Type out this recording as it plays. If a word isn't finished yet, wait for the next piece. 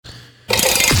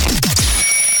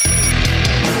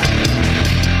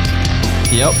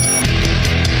Yep.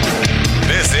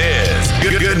 This is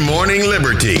Good Morning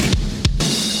Liberty.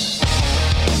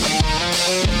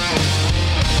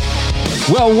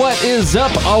 Well, what is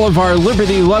up, all of our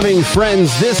liberty-loving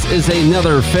friends? This is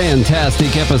another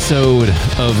fantastic episode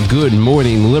of Good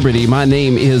Morning Liberty. My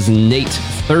name is Nate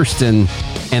Thurston,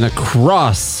 and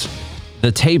across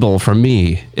the table from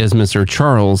me is Mr.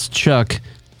 Charles Chuck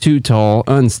Too Tall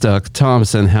Unstuck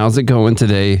Thompson. How's it going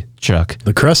today, Chuck?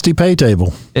 The crusty pay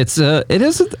table. It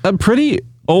is a pretty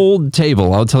old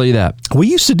table, I'll tell you that. We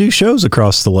used to do shows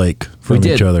across the lake from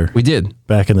each other. We did.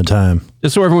 Back in the time.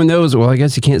 Just so everyone knows, well, I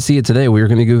guess you can't see it today. We were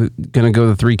going to go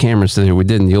to 3 cameras today. We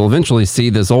didn't. You'll eventually see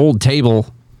this old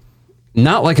table,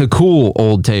 not like a cool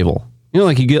old table. You know,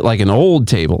 like you get like an old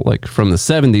table, like from the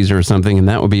 70s or something, and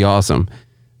that would be awesome.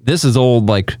 This is old,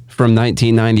 like from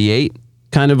 1998,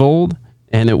 kind of old.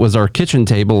 And it was our kitchen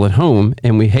table at home,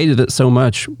 and we hated it so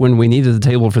much when we needed a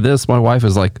table for this. My wife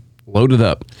was like, load it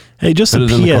up. Hey, just a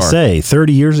PSA,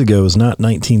 30 years ago is not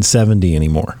 1970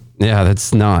 anymore. Yeah,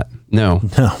 that's not. No,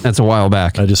 that's a while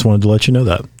back. I just wanted to let you know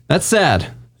that. That's sad.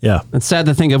 Yeah. That's sad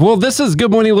to think of. Well, this is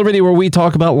Good Morning Liberty, where we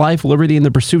talk about life, liberty, and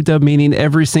the pursuit of meaning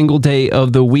every single day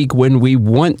of the week when we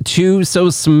want to.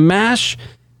 So smash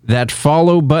that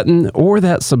follow button or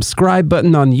that subscribe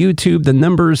button on YouTube. The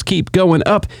numbers keep going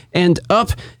up, and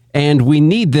we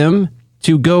need them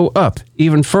to go up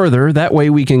even further. That way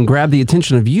we can grab the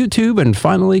attention of YouTube and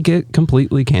finally get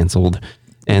completely canceled.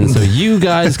 And so you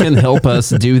guys can help us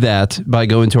do that by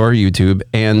going to our YouTube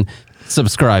and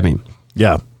subscribing.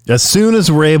 Yeah. As soon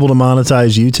as we're able to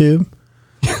monetize YouTube,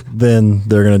 then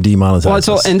they're going to demonetize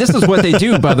us. And this is what they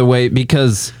do, by the way,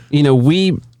 because, you know,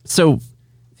 we've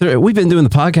been doing the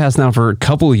podcast now for a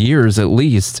couple of years at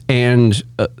least. And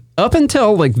up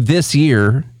until like this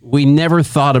year, we never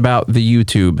thought about the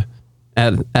YouTube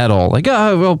at all. Like,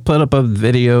 we'll put up a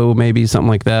video, maybe something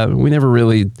like that. We never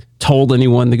really told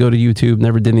anyone to go to YouTube,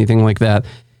 never did anything like that.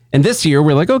 And this year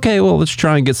we're like, okay, well, let's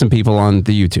try and get some people on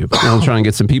the YouTube. We'll try and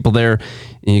get some people there,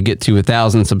 and you get to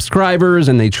 1,000 subscribers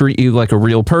and they treat you like a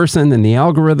real person in the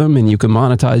algorithm, and you can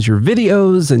monetize your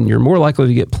videos, and you're more likely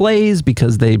to get plays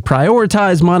because they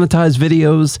prioritize monetized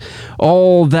videos,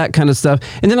 all that kind of stuff.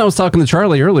 And then I was talking to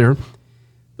Charlie earlier.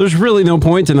 There's really no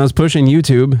point in us pushing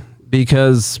YouTube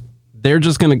because they're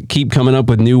just going to keep coming up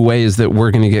with new ways that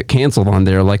we're going to get canceled on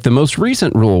there. Like the most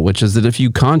recent rule, which is that if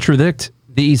you contradict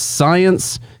the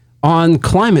science on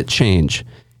climate change,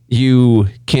 you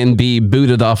can be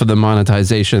booted off of the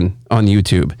monetization on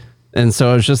YouTube. And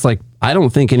so I was just like, I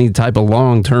don't think any type of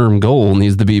long-term goal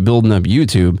needs to be building up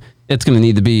YouTube. It's going to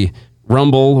need to be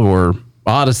Rumble or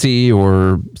Odyssey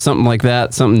or something like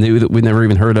that, something new that we never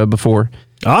even heard of before.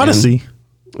 Odyssey?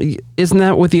 Isn't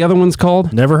that what the other one's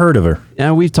called? Never heard of her.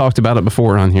 Yeah, we've talked about it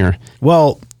before on here.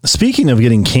 Well, speaking of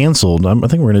getting canceled, I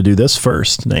think we're going to do this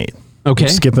first, Nate. Okay. We're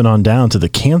skipping on down to the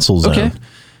cancel zone. Okay.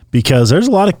 Because there's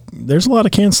a lot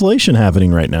of cancellation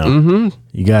happening right now. Mm-hmm.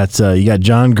 You got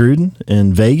John Gruden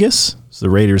in Vegas, the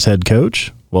Raiders head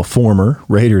coach. Well, former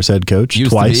Raiders head coach.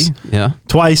 Used twice. To be. Yeah.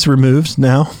 Twice removed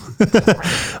now.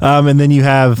 And then you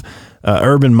have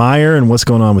Urban Meyer and what's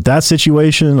going on with that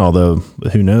situation, although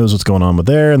who knows what's going on with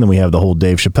there. And then we have the whole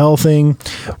Dave Chappelle thing.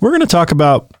 We're going to talk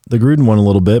about the Gruden one a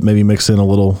little bit, maybe mix in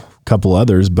a couple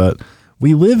others, but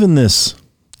we live in this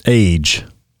age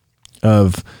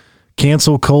of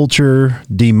cancel culture,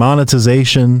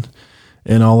 demonetization,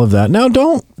 and all of that. Now,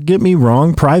 don't get me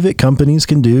wrong. Private companies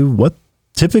can do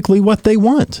typically what they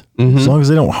want, as long as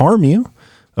they don't harm you.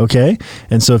 Okay.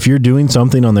 And so if you're doing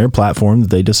something on their platform that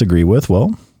they disagree with,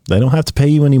 well, they don't have to pay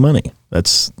you any money.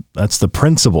 That's the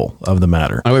principle of the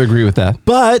matter. I would agree with that.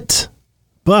 But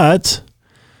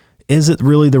is it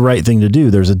really the right thing to do?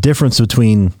 There's a difference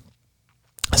between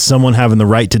someone having the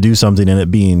right to do something and it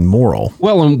being moral.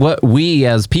 Well, and what we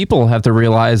as people have to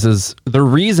realize is the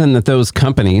reason that those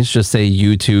companies, just say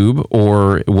YouTube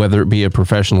or whether it be a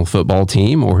professional football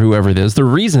team or whoever it is, the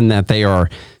reason that they are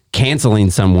canceling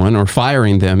someone or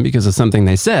firing them because of something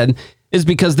they said is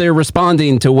because they're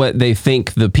responding to what they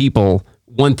think the people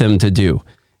want them to do.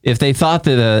 If they thought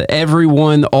that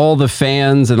everyone, all the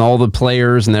fans and all the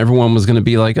players and everyone was going to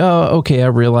be like, oh, okay, I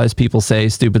realize people say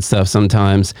stupid stuff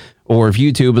sometimes. Or if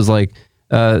YouTube was like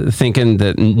thinking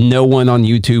that no one on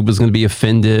YouTube was going to be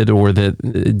offended or that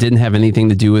it didn't have anything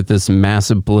to do with this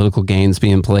massive political games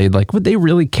being played, like, would they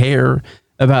really care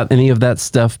about any of that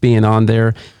stuff being on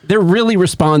there? They're really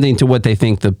responding to what they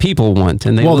think the people want.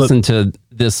 And they listen to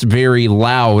this very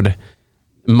loud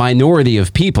minority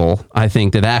of people, I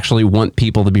think, that actually want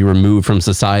people to be removed from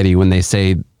society when they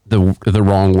say the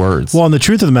wrong words. Well, and the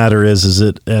truth of the matter is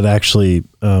it actually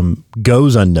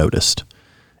goes unnoticed.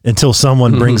 until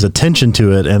someone brings attention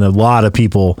to it. And a lot of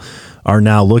people are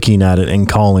now looking at it and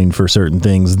calling for certain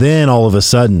things. Then all of a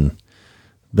sudden,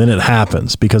 then it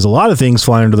happens, because a lot of things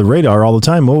fly under the radar all the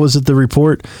time. What was it, the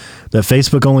report that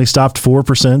Facebook only stopped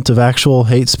 4% of actual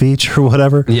hate speech or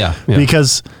whatever? Yeah.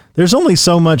 Because there's only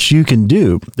so much you can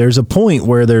do. There's a point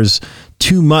where there's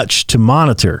too much to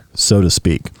monitor, so to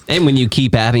speak. And when you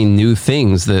keep adding new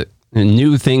things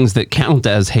that count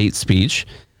as hate speech,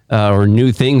 or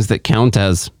new things that count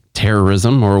as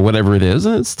terrorism or whatever it is,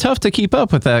 it's tough to keep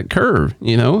up with that curve.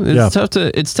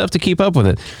 It's tough to keep up with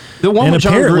it. The one with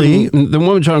John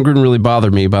Gruden really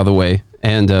bothered me, by the way.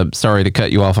 And sorry to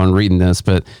cut you off on reading this,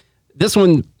 but this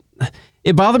one,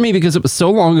 it bothered me because it was so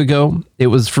long ago. It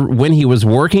was for when he was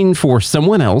working for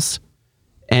someone else,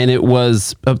 and it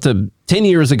was up to 10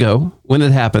 years ago when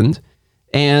it happened.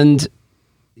 And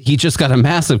he just got a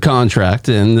massive contract,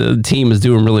 and the team is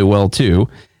doing really well too.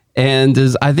 And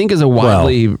I think is a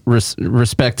widely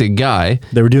respected guy.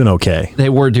 They were doing okay. They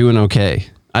were doing okay.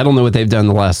 I don't know what they've done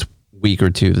the last week or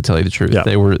two, to tell you the truth. Yeah.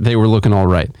 They were looking all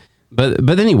right.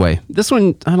 But anyway, this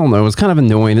one, I don't know, it was kind of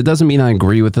annoying. It doesn't mean I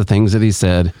agree with the things that he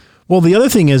said. Well, the other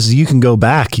thing is you can go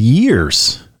back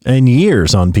years and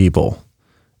years on people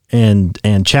and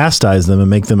chastise them and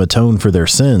make them atone for their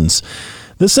sins.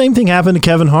 The same thing happened to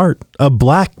Kevin Hart, a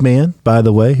black man, by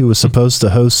the way, who was supposed to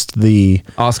host the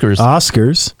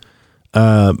Oscars.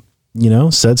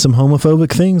 Said some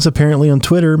homophobic things apparently on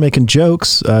Twitter, making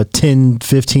jokes 10,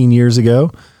 15 years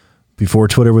ago, before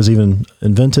Twitter was even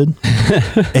invented.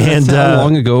 And how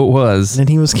long ago it was. And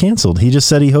he was canceled. He just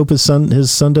said he hoped his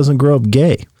son doesn't grow up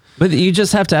gay. But you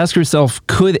just have to ask yourself,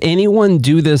 could anyone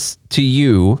do this to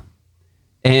you?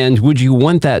 And would you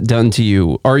want that done to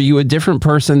you? Are you a different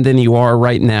person than you are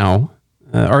right now?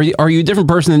 Are you a different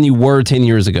person than you were 10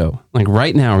 years ago? Like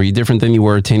right now, are you different than you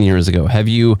were 10 years ago? Have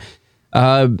you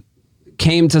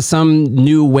came to some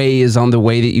new ways on the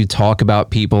way that you talk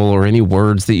about people or any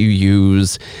words that you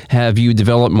use? Have you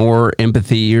developed more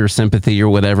empathy or sympathy or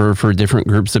whatever for different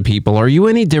groups of people? Are you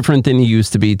any different than you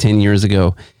used to be 10 years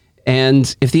ago?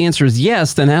 And if the answer is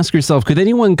yes, then ask yourself, could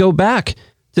anyone go back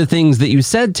to things that you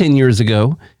said 10 years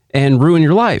ago and ruin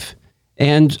your life?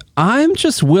 And I'm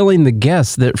just willing to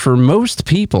guess that for most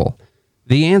people,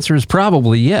 the answer is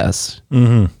probably yes.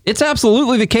 Mm-hmm. It's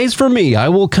absolutely the case for me. I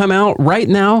will come out right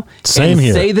now and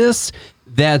say this,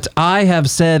 that I have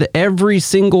said every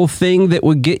single thing that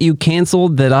would get you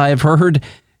canceled that I have heard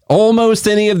almost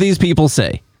any of these people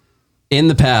say in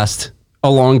the past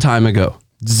a long time ago.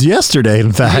 Yesterday,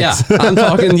 in fact. Yeah, I'm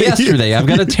talking yesterday. I've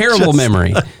got a terrible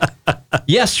memory.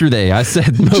 Yesterday, I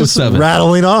said most of it.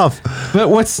 Rattling off. But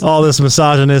what's all this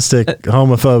misogynistic,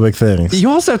 homophobic things? You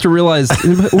also have to realize, we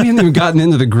haven't even gotten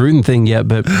into the Gruden thing yet,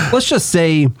 but let's just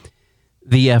say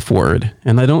the F word.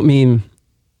 And I don't mean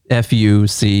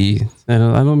F-U-C. I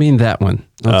don't mean that one.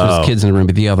 There's kids in the room,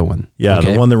 but the other one. Yeah,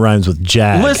 okay? The one that rhymes with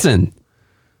jag. Listen,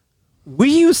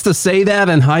 we used to say that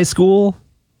in high school,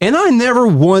 and I never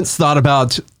once thought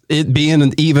about it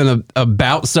being even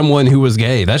about someone who was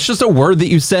gay. That's just a word that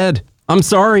you said. I'm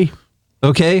sorry.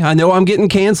 Okay, I know I'm getting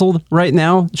canceled right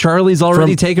now. Charlie's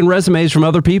already taken resumes from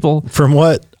other people. From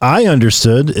what I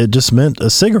understood, it just meant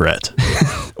a cigarette.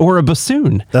 Or a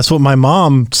bassoon. That's what my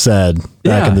mom said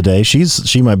back in the day.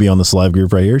 She might be on this live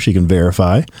group right here. She can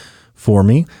verify for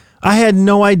me. I had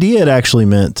no idea it actually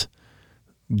meant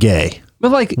gay.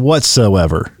 But like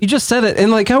whatsoever. You just said it,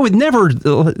 and like I would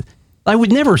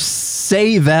never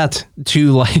say that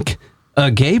to like a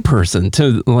gay person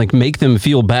to like make them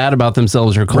feel bad about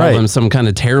themselves or call them some kind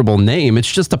of terrible name.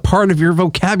 It's just a part of your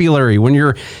vocabulary when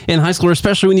you're in high school, or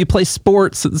especially when you play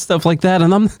sports and stuff like that.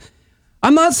 And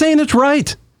I'm not saying it's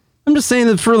right. I'm just saying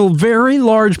that for a very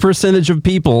large percentage of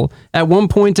people at one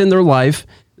point in their life,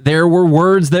 there were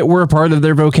words that were a part of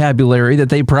their vocabulary that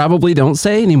they probably don't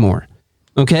say anymore.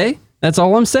 Okay? That's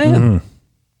all I'm saying.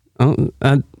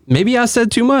 Mm-hmm. Maybe I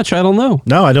said too much. I don't know.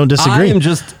 No, I don't disagree.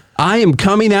 I am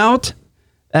coming out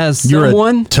as You're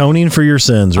someone atoning for your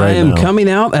sins right now. I am coming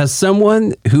out as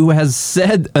someone who has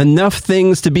said enough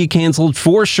things to be canceled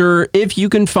for sure, if you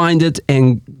can find it,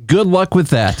 and good luck with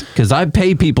that, because I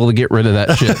pay people to get rid of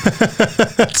that shit.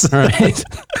 All right.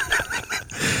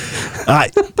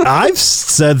 I've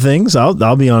said things,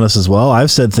 I'll be honest as well.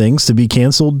 I've said things to be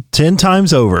canceled 10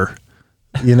 times over,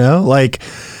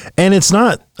 and it's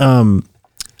not,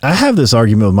 I have this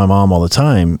argument with my mom all the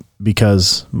time,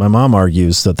 because my mom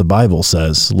argues that the Bible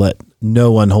says, let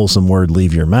no unwholesome word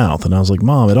leave your mouth. And I was like,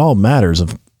 Mom, it all matters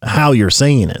of how you're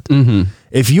saying it. Mm-hmm.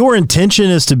 If your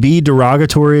intention is to be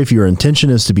derogatory, if your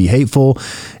intention is to be hateful,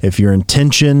 if your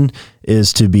intention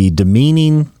is to be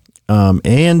demeaning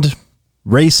and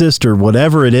racist or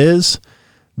whatever it is,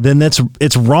 then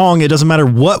it's wrong. It doesn't matter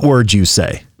what word you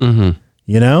say. Mm-hmm.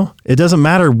 You know, it doesn't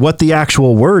matter what the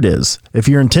actual word is. If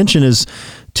your intention is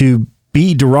to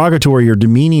be derogatory or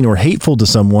demeaning or hateful to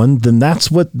someone, then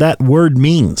that's what that word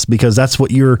means, because that's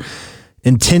what you're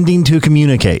intending to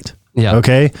communicate. Yeah.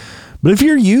 Okay. But if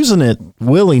you're using it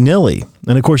willy-nilly,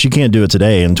 and of course you can't do it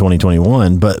today in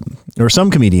 2021, or some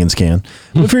comedians can,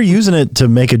 but if you're using it to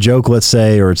make a joke, let's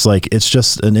say, or it's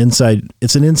just an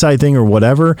inside thing or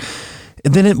whatever,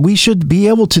 then we should be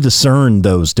able to discern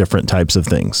those different types of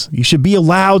things. You should be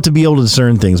allowed to be able to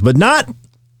discern things, but not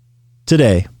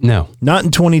today. No. Not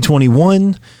in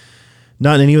 2021.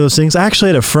 Not in any of those things. I actually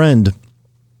had a friend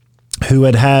who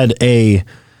had a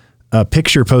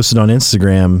picture posted on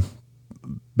Instagram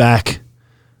back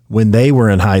when they were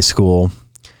in high school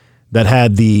that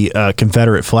had the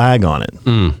Confederate flag on it.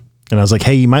 And I was like,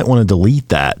 hey, you might want to delete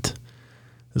that.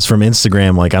 It's from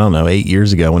Instagram, like, I don't know, 8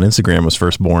 years ago when Instagram was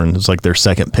first born. It was like their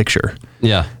second picture.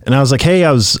 Yeah. And I was like, hey,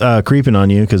 I was creeping on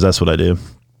you, because that's what I do.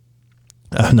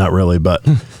 Not really, but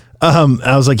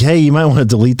I was like, hey, you might want to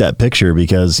delete that picture,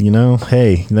 because,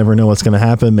 hey, you never know what's going to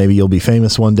happen. Maybe you'll be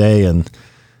famous one day, and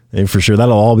for sure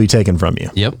that'll all be taken from you.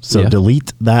 Yep. So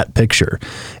delete that picture.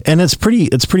 And it's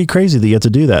pretty crazy that you have to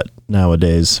do that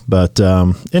nowadays. But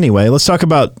anyway, let's talk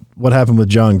about what happened with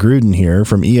Jon Gruden here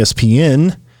from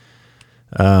ESPN.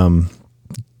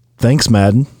 Thanks,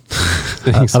 Madden.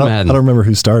 Thanks, I Madden. don't remember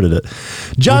who started it.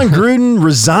 Jon Gruden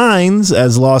resigns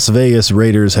as Las Vegas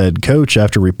Raiders head coach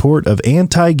after report of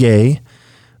anti-gay,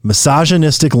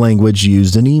 misogynistic language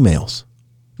used in emails.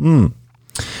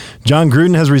 Jon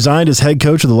Gruden has resigned as head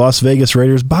coach of the Las Vegas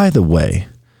Raiders. By the way,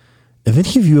 have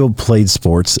any of you played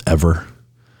sports ever?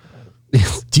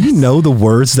 Do you know the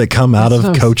words that come out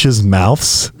of coaches'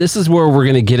 mouths? This is where we're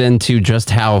going to get into just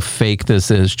how fake this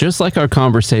is, just like our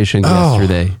conversation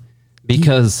yesterday.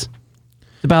 Because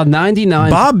about 99...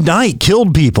 Bob Knight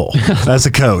killed people as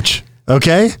a coach,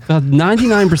 okay? About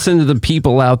 99% of the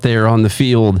people out there on the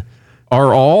field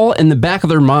are all in the back of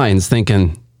their minds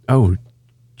thinking, oh,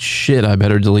 shit, I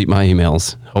better delete my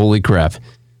emails. Holy crap.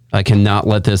 I cannot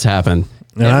let this happen.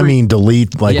 And I mean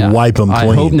delete, wipe them clean.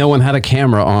 I hope no one had a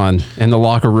camera on in the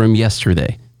locker room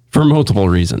yesterday for multiple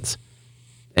reasons.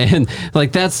 And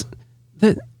that's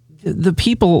the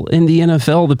people in the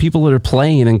NFL, the people that are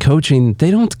playing and coaching, they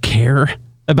don't care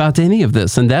about any of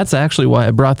this. And that's actually why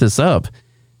I brought this up.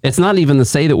 It's not even to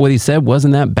say that what he said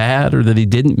wasn't that bad or that he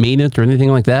didn't mean it or anything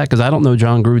like that, because I don't know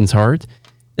Jon Gruden's heart.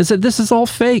 It's that this is all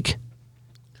fake.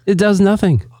 It does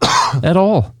nothing at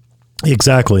all.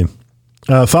 Exactly.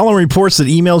 Following reports that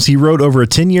emails he wrote over a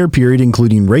 10-year period,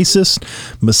 including racist,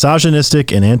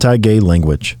 misogynistic, and anti-gay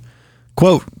language.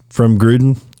 Quote from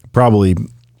Gruden, probably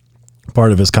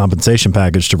part of his compensation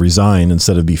package to resign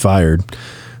instead of be fired.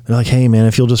 They're like, hey, man,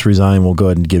 if you'll just resign, we'll go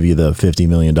ahead and give you the $50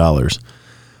 million.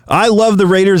 I love the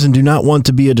Raiders and do not want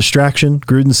to be a distraction,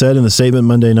 Gruden said in the statement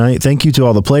Monday night. Thank you to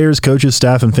all the players, coaches,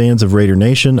 staff, and fans of Raider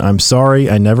Nation. I'm sorry.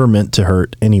 I never meant to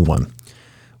hurt anyone.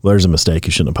 Well, there's a mistake.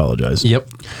 You shouldn't apologize. Yep.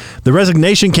 The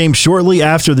resignation came shortly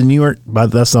after the New York...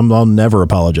 I'll never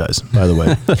apologize, by the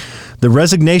way. The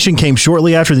resignation came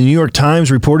shortly after the New York Times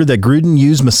reported that Gruden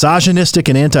used misogynistic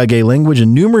and anti-gay language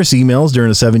in numerous emails during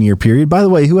a 7-year period. By the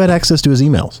way, who had access to his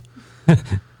emails?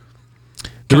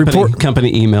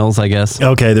 Company emails, I guess.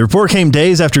 Okay, the report came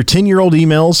days after 10-year-old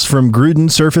emails from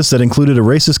Gruden surfaced that included a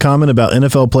racist comment about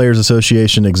NFL Players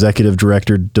Association Executive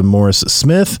Director DeMaurice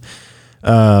Smith,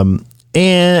 and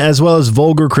as well as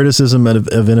vulgar criticism of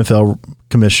NFL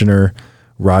Commissioner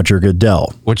Roger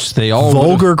Goodell. Which they all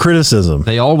vulgar criticism.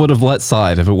 They all would have let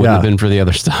slide if it wouldn't have been for the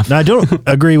other stuff. Now, I don't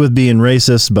agree with being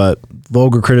racist, but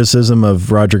vulgar criticism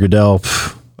of Roger Goodell,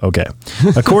 okay.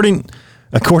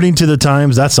 According to the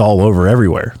Times, that's all over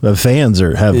everywhere. The fans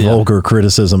have vulgar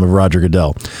criticism of Roger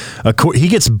Goodell. He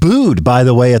gets booed, by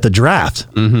the way, at the draft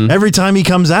every time he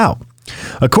comes out.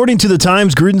 According to the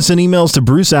Times, Gruden sent emails to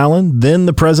Bruce Allen, then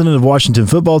the president of Washington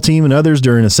football team, and others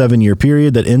during a 7-year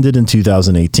period that ended in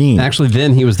 2018. Actually,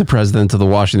 then he was the president of the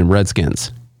Washington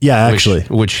Redskins. Yeah, actually.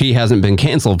 Which he hasn't been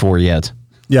canceled for yet.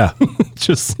 Yeah.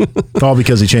 Just all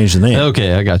because he changed the name.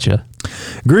 Okay, I got you.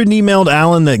 Gruden emailed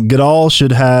Allen that Goodell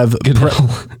should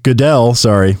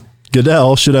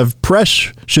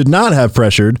not have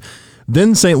pressured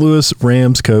then St. Louis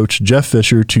Rams coach Jeff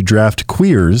Fisher to draft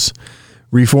queers,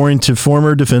 referring to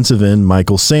former defensive end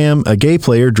Michael Sam, a gay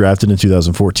player drafted in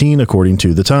 2014, according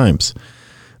to The Times.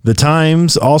 The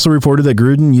Times also reported that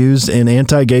Gruden used an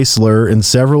anti-gay slur in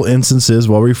several instances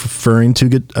while referring to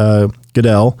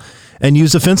Goodell, and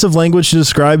used offensive language to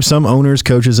describe some owners,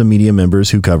 coaches, and media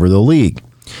members who cover the league.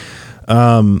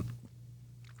 Well,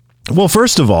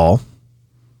 first of all,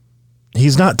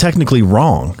 he's not technically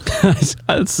wrong.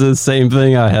 That's the same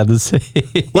thing I had to say.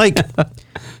 Like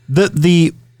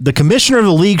the commissioner of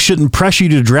the league shouldn't pressure you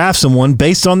to draft someone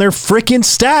based on their freaking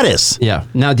status. Yeah.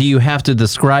 Now, do you have to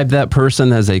describe that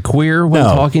person as a queer when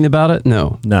No. talking about it?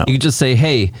 No. No. You just say,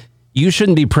 hey, you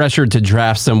shouldn't be pressured to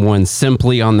draft someone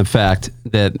simply on the fact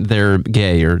that they're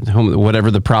gay or whatever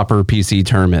the proper PC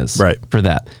term is Right. for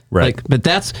that. Right. Like, but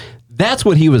that's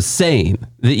what he was saying,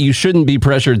 that you shouldn't be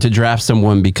pressured to draft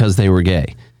someone because they were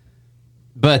gay.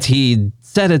 But he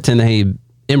said it in a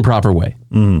improper way.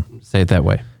 Say it that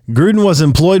way. Gruden was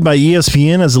employed by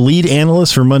ESPN as a lead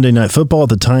analyst for Monday Night Football at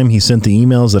the time he sent the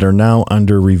emails that are now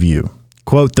under review.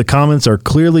 Quote, the comments are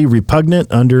clearly repugnant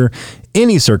under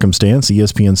any circumstance,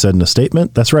 ESPN said in a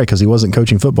statement. That's right, because he wasn't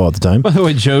coaching football at the time. By the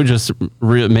way, Joe just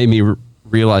made me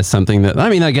realize something that, I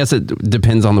mean, I guess it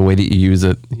depends on the way that you use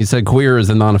it. He said queer is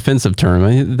a non-offensive term.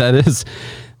 I mean, that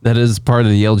is part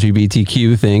of the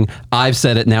LGBTQ thing. I've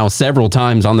said it now several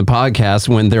times on the podcast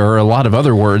when there are a lot of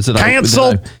other words that I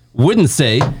wouldn't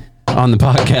say on the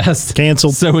podcast.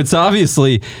 Canceled. So it's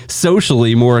obviously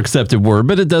socially more accepted word,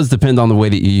 but it does depend on the way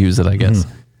that you use it, I guess.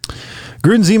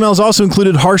 Gruden's emails also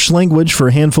included harsh language for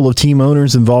a handful of team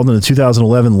owners involved in the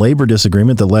 2011 labor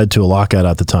disagreement that led to a lockout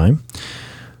at the time.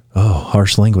 Oh,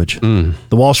 harsh language. The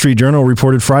Wall Street Journal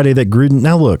reported Friday that Gruden...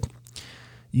 Now look,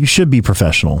 you should be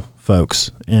professional, folks.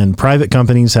 And private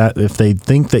companies, if they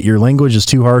think that your language is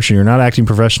too harsh and you're not acting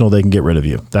professional, they can get rid of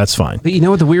you. That's fine. But you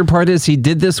know what the weird part is? He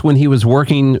did this when he was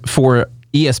working for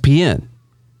ESPN.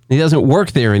 He doesn't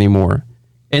work there anymore.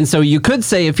 And so you could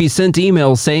say if he sent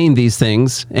emails saying these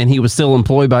things and he was still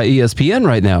employed by ESPN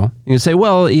right now, you could say,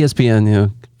 well,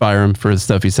 ESPN, fire him for the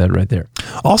stuff he said right there.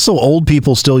 Also, old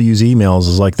people still use emails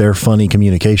as like their funny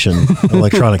communication,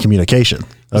 electronic communication.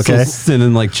 Okay. Still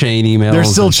sending like chain emails. They're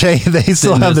still they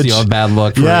still have the bad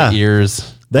luck for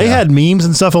years. They had memes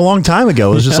and stuff a long time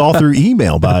ago. It was just all through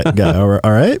email.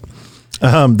 All right.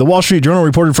 The Wall Street Journal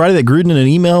reported Friday that Gruden, in an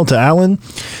email to Allen,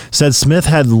 said Smith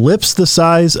had lips the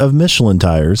size of Michelin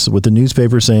tires, with the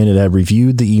newspaper saying it had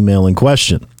reviewed the email in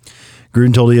question.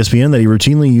 Gruden told ESPN that he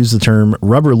routinely used the term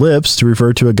rubber lips to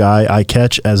refer to a guy I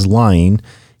catch as lying.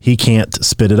 He can't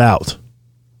spit it out.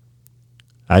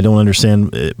 I don't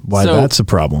understand why that's a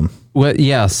problem. Well,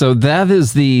 yeah, so that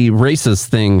is the racist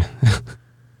thing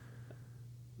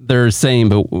they're saying,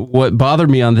 but what bothered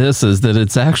me on this is that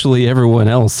it's actually everyone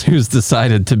else who's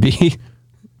decided to be.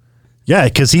 Yeah,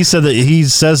 because he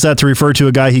says that to refer to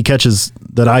a guy I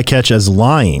catch as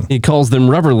lying. He calls them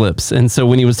rubber lips. And so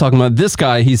when he was talking about this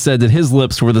guy, he said that his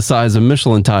lips were the size of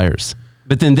Michelin tires.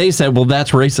 But then they said, well,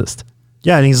 that's racist.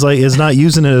 Yeah, and he's like, is not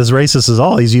using it as racist at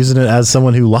all. He's using it as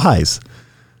someone who lies.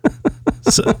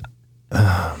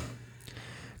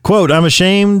 Quote, I'm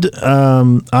ashamed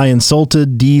I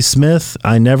insulted D. Smith.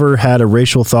 I never had a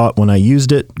racial thought when I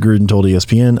used it, Gruden told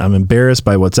ESPN. I'm embarrassed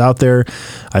by what's out there.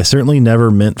 I certainly never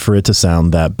meant for it to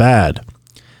sound that bad.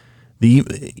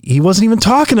 He wasn't even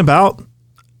talking about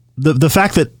the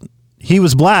fact that he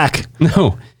was black.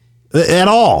 No. At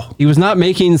all. He was not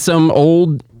making some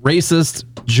old racist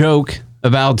joke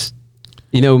about,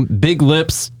 big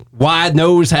lips, wide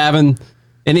nose having,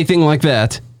 anything like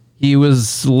that. He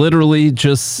was literally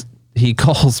he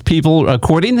calls people,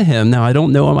 according to him, now I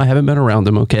don't know him, I haven't been around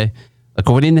him, okay?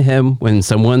 According to him, when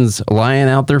someone's lying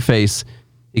out their face,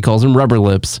 he calls them rubber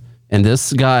lips, and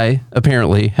this guy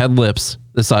apparently had lips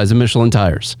the size of Michelin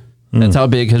tires. That's how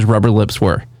big his rubber lips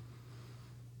were.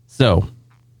 So,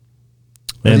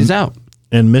 he's out.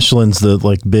 And Michelin's the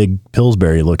big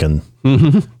Pillsbury looking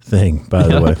thing, by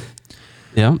the way.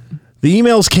 Yeah. The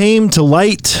emails came to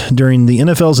light during the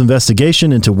NFL's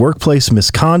investigation into workplace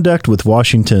misconduct with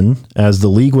Washington, as the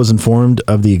league was informed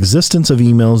of the existence of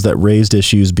emails that raised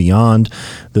issues beyond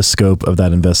the scope of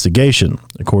that investigation,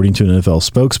 according to an NFL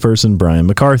spokesperson, Brian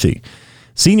McCarthy.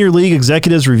 Senior league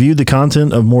executives reviewed the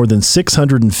content of more than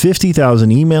 650,000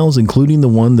 emails, including the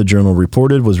one the Journal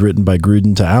reported was written by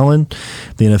Gruden to Allen.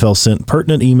 The NFL sent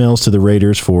pertinent emails to the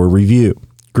Raiders for review.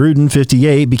 Gruden,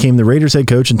 58, became the Raiders head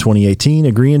coach in 2018,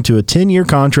 agreeing to a 10-year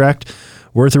contract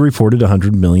worth a reported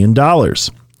 $100 million.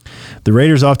 The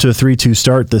Raiders, off to a 3-2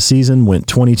 start this season, went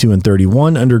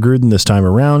 22-31 under Gruden this time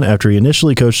around after he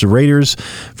initially coached the Raiders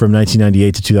from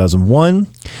 1998 to 2001.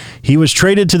 He was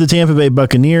traded to the Tampa Bay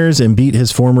Buccaneers and beat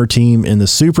his former team in the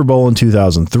Super Bowl in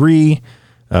 2003.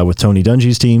 With Tony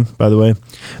Dungy's team, by the way.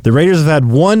 The Raiders have had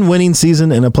one winning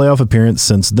season and a playoff appearance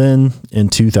since then in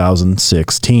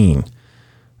 2016.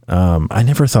 I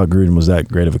never thought Gruden was that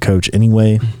great of a coach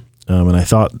anyway. And I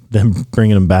thought them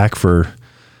bringing him back for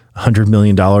 $100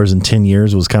 million in 10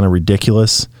 years was kind of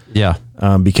ridiculous. Yeah.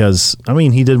 Because, I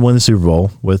mean, he did win the Super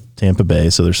Bowl with Tampa Bay,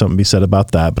 so there's something to be said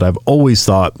about that. But I've always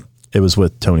thought it was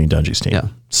with Tony Dungy's team. Yeah.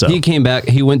 So he came back,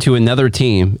 he went to another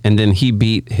team, and then he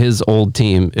beat his old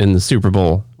team in the Super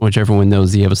Bowl, which everyone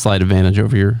knows you have a slight advantage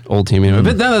over your old team anyway.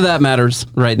 But none of that matters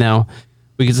right now.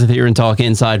 We can sit here and talk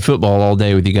inside football all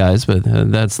day with you guys, but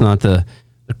that's not the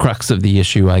crux of the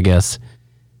issue, I guess.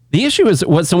 The issue is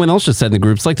what someone else just said in the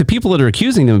groups. Like, the people that are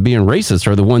accusing them of being racist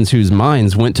are the ones whose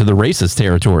minds went to the racist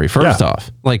territory first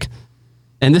off. Like,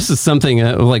 and this is something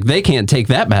like they can't take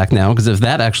that back now, because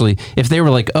if they were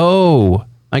like, oh,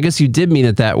 I guess you did mean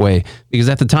it that way, because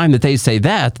at the time that they say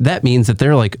that, that means that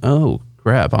they're like, oh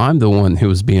crap, I'm the one who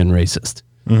was being racist,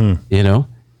 you know?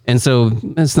 And so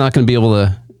it's not going to be able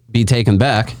to be taken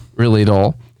back really at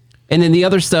all. And then the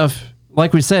other stuff,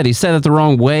 like we said, he said it the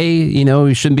wrong way. You know,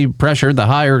 he shouldn't be pressured to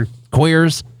hire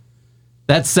queers.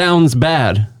 That sounds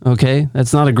bad. Okay.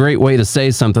 That's not a great way to say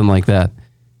something like that.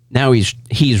 Now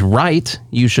he's right.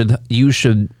 You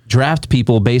should draft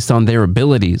people based on their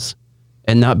abilities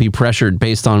and not be pressured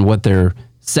based on what their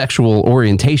sexual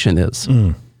orientation is.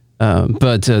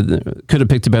 But could have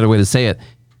picked a better way to say it.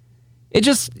 It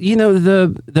just, you know,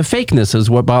 the fakeness is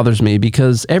what bothers me,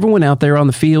 because everyone out there on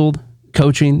the field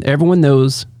coaching, everyone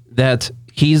knows that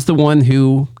he's the one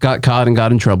who got caught and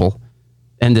got in trouble,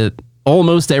 and that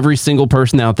almost every single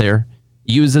person out there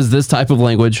uses this type of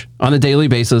language on a daily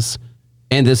basis.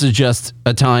 And this is just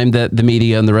a time that the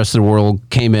media and the rest of the world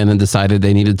came in and decided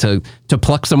they needed to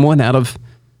pluck someone out of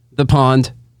the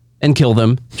pond and kill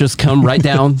them. Just come right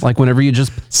down, like whenever you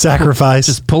just sacrifice.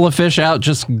 Just pull a fish out,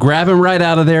 just grab him right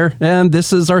out of there. And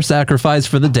this is our sacrifice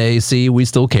for the day. See, we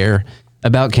still care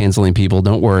about canceling people.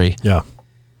 Don't worry. Yeah.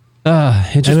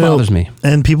 It just bothers me.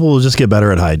 And people will just get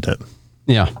better at hiding it.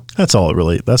 Yeah. That'll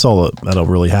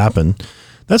really happen.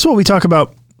 That's what we talk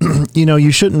about. You know,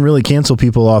 you shouldn't really cancel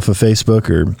people off of Facebook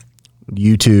or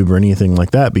YouTube or anything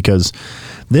like that, because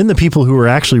then the people who are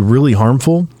actually really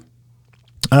harmful,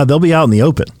 they'll be out in the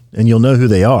open and you'll know who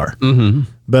they are. Mm-hmm.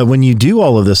 But when you do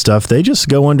all of this stuff, they just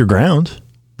go underground.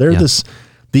 They're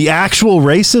the actual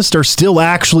racists are still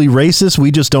actually racist.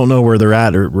 We just don't know where they're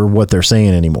at or what they're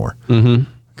saying anymore.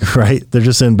 Mm-hmm. Right? They're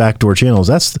just in backdoor channels.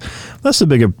 That's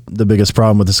the biggest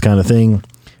problem with this kind of thing.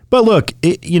 But look,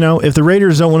 you know, if the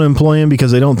Raiders don't want to employ him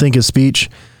because they don't think his speech,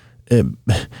 if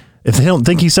they don't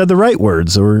think he said the right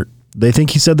words, or they think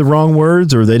he said the wrong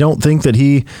words, or they don't think that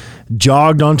he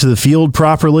jogged onto the field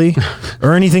properly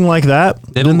or anything like that.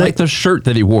 They don't like the shirt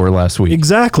that he wore last week.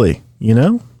 Exactly. You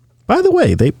know, by the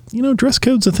way, dress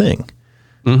code's a thing.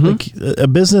 Mm-hmm. Like, a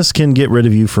business can get rid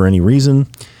of you for any reason.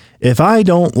 If I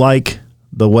don't like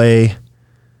the way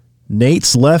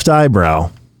Nate's left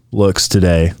eyebrow looks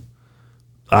today,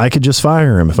 I could just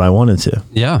fire him if I wanted to.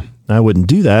 Yeah. I wouldn't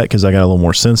do that because I got a little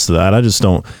more sense to that. I just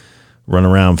don't run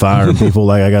around firing people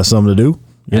like I got something to do.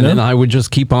 Then I would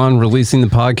just keep on releasing the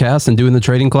podcast and doing the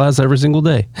trading class every single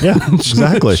day. Yeah,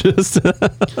 exactly.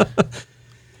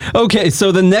 Okay,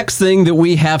 so the next thing that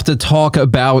we have to talk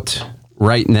about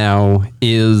right now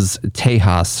is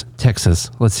Tejas, Texas.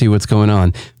 Let's see what's going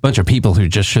on. Bunch of people who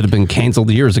just should have been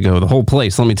canceled years ago. The whole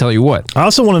place, let me tell you what. I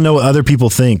also want to know what other people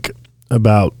think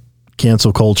about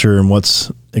cancel culture and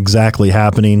what's exactly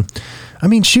happening. I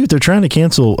mean, shoot, they're trying to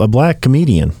cancel a black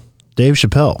comedian, Dave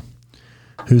Chappelle,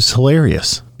 who's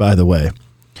hilarious, by the way,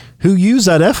 who used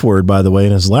that F word, by the way,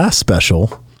 in his last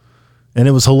special, and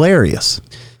it was hilarious.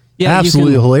 Yeah,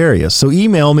 absolutely hilarious. So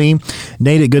email me,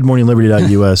 Nate at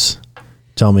goodmorningliberty.us.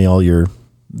 Tell me all your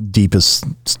deepest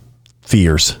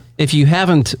fears. If you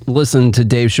haven't listened to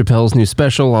Dave Chappelle's new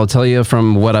special, I'll tell you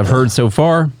from what I've heard so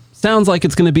far, sounds like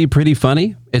it's going to be pretty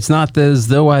funny. It's not as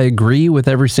though I agree with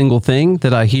every single thing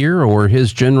that I hear or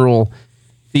his general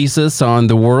thesis on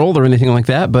the world or anything like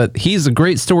that, but he's a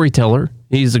great storyteller.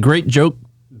 He's a great joke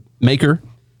maker,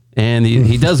 and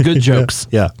he does good jokes.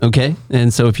 Yeah. Okay?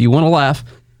 And so if you want to laugh,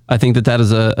 I think that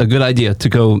is a good idea to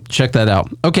go check that out.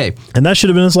 Okay. And that should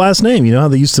have been his last name. You know how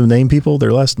they used to name people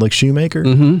their last, like Shoemaker?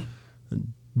 Mm-hmm.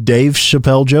 Dave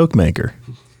Chappelle Joke Maker.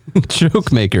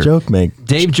 Joke Maker.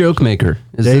 Dave Joke Maker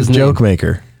is Dave his name. Joke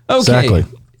Maker. Okay. Exactly.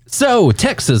 So,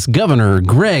 Texas Governor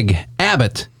Greg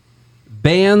Abbott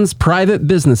bans private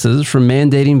businesses from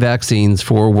mandating vaccines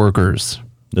for workers.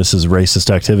 This is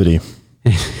racist activity.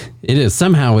 It is.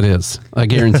 Somehow it is. I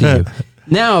guarantee you.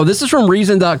 Now, this is from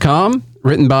Reason.com,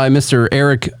 written by Mr.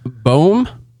 Eric Boehm?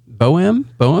 I don't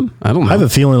know. I have a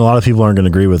feeling a lot of people aren't going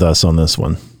to agree with us on this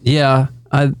one. Yeah.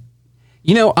 I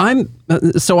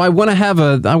want to have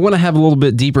a little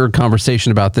bit deeper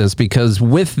conversation about this, because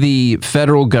with the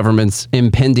federal government's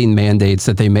impending mandates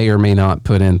that they may or may not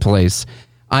put in place,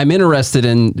 I'm interested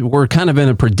in, we're kind of in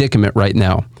a predicament right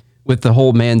now with the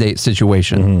whole mandate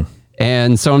situation.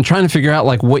 And so I'm trying to figure out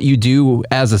like what you do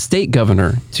as a state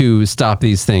governor to stop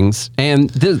these things.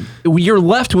 And you're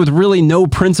left with really no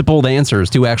principled answers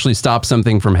to actually stop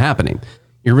something from happening.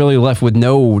 You're really left with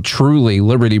no truly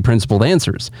liberty principled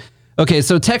answers. Okay,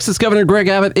 so Texas Governor Greg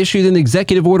Abbott issued an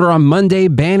executive order on Monday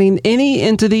banning any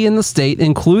entity in the state,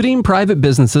 including private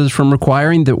businesses, from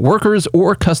requiring that workers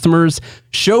or customers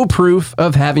show proof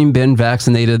of having been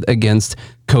vaccinated against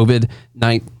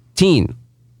COVID-19.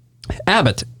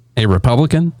 Abbott, a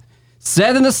Republican,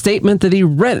 said in a statement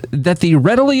that that the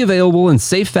readily available and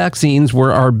safe vaccines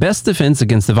were our best defense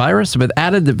against the virus, but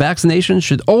added that vaccinations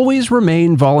should always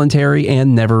remain voluntary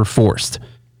and never forced.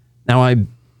 Now,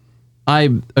 I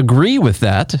agree with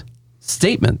that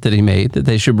statement that he made, that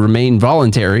they should remain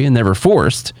voluntary and never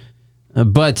forced,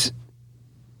 but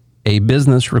a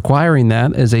business requiring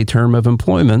that as a term of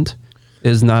employment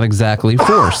is not exactly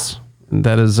force. And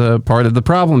that is a part of the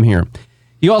problem here.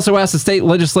 He also asked the state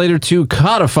legislature to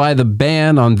codify the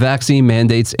ban on vaccine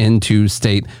mandates into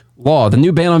state law. The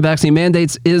new ban on vaccine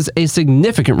mandates is a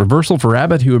significant reversal for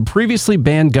Abbott, who had previously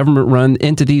banned government-run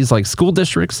entities like school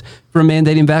districts from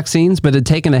mandating vaccines, but had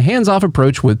taken a hands-off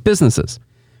approach with businesses.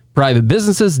 Private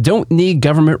businesses don't need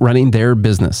government running their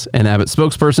business, an Abbott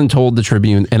spokesperson told the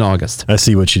Tribune in August. I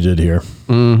see what you did here.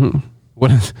 I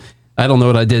don't know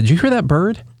what I did. Did you hear that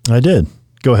bird? I did.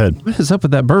 Go ahead. What is up with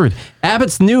that bird?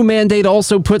 Abbott's new mandate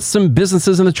also puts some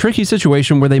businesses in a tricky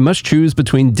situation where they must choose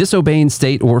between disobeying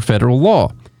state or federal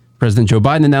law. President Joe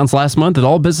Biden announced last month that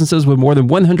all businesses with more than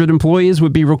 100 employees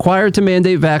would be required to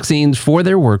mandate vaccines for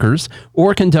their workers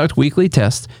or conduct weekly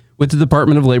tests, with the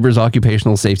Department of Labor's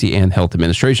Occupational Safety and Health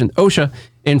Administration, OSHA,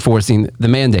 enforcing the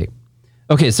mandate.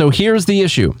 Okay, so here's the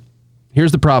issue.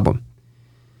 Here's the problem.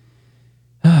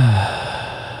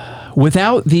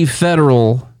 Without the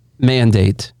federal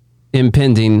mandate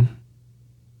impending,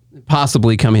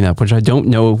 possibly coming up, which I don't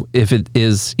know if it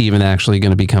is even actually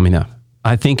going to be coming up.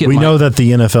 I think we know that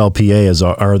the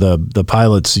NFLPA or the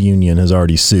pilots union has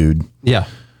already sued. Yeah.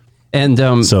 And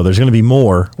so there's going to be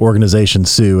more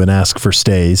organizations sue and ask for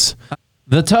stays.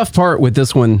 The tough part with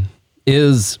this one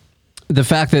is the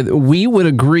fact that we would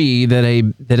agree that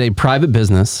a private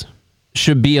business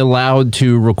should be allowed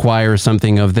to require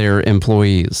something of their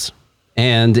employees.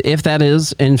 And if that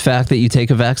is, in fact, that you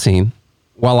take a vaccine,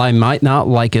 while I might not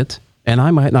like it, and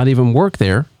I might not even work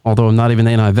there, although I'm not even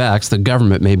anti-vax, the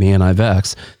government made me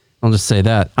anti-vax. I'll just say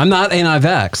that. I'm not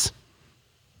anti-vax.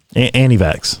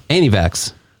 Anti-vax.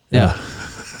 Anti-vax. Yeah.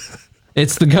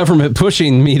 It's the government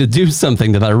pushing me to do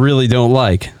something that I really don't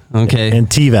like. Okay.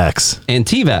 Anti-vax.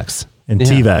 Anti-vax.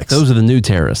 Anti-vax. Those are the new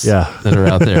terrorists that are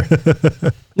out there.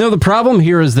 No, the problem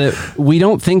here is that we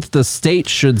don't think the state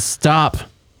should stop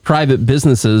private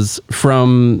businesses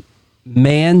from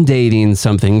mandating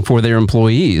something for their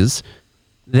employees.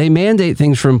 They mandate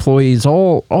things for employees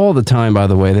all the time, by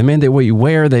the way. They mandate what you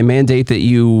wear. They mandate that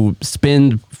you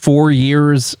spend 4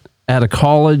 years at a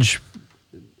college.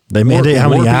 They mandate how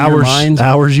many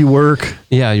hours you work.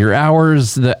 Yeah, your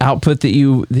hours, the output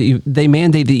that they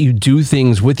mandate that you do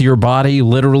things with your body,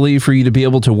 literally, for you to be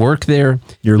able to work there.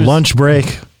 Your lunch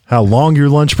break, how long your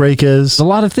lunch break is. A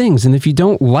lot of things. And if you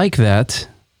don't like that,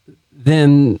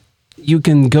 then you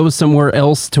can go somewhere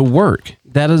else to work.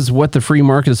 That is what the free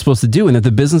market is supposed to do. And if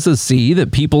the businesses see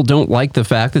that people don't like the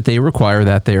fact that they require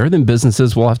that there, then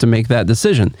businesses will have to make that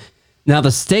decision. Now,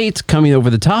 the state coming over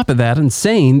the top of that and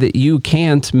saying that you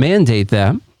can't mandate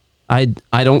that, I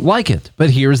don't like it.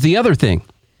 But here's the other thing.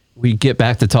 We get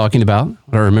back to talking about,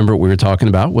 what I remember what we were talking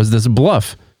about was this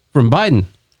bluff from Biden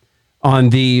on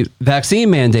the vaccine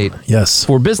mandate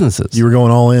for businesses. You were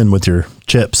going all in with your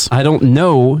chips. I don't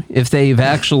know if they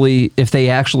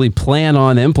actually plan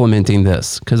on implementing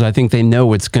this, because I think they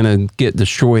know it's going to get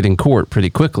destroyed in court pretty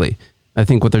quickly. I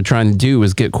think what they're trying to do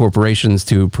is get corporations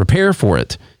to prepare for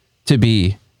it to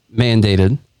be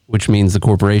mandated, which means the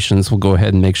corporations will go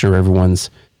ahead and make sure everyone's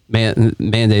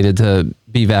mandated to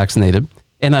be vaccinated.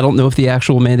 And I don't know if the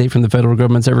actual mandate from the federal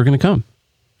government's ever going to come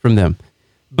from them.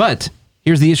 But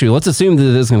here's the issue. Let's assume that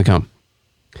it is going to come.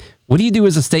 What do you do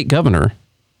as a state governor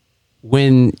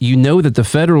when you know that the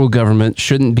federal government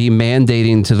shouldn't be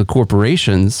mandating to the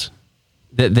corporations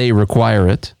that they require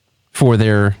it for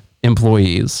their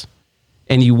employees,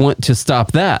 and you want to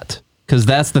stop that? Because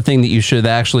that's the thing that you should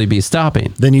actually be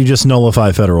stopping. Then you just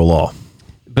nullify federal law.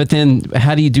 But then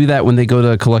how do you do that when they go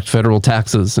to collect federal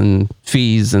taxes and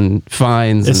fees and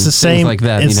fines and things like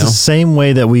that? It's the same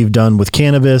way that we've done with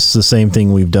cannabis, the same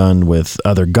thing we've done with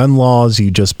other gun laws.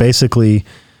 You just basically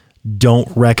don't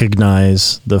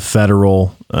recognize the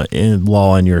federal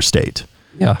law in your state.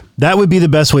 Yeah. That would be the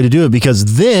best way to do it,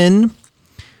 because then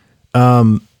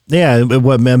Yeah,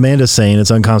 what Amanda's saying,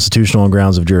 it's unconstitutional on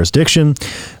grounds of jurisdiction.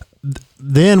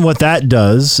 Then what that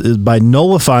does is by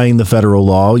nullifying the federal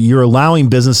law, you're allowing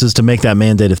businesses to make that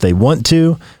mandate if they want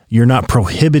to. You're not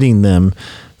prohibiting them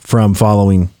from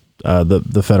following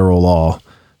the federal law,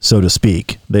 so to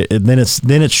speak. Then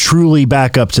it's truly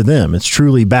back up to them. It's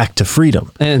truly back to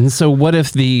freedom. And so what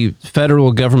if the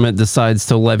federal government decides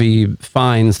to levy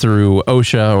fines through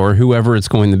OSHA or whoever it's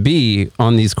going to be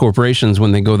on these corporations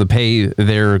when they go to pay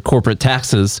their corporate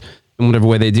taxes, in whatever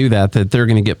way they do that they're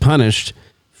going to get punished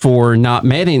for not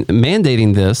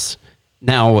mandating this?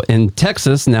 Now in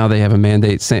Texas, now they have a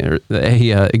mandate,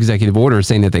 executive order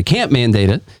saying that they can't mandate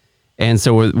it. And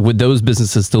so would those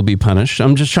businesses still be punished?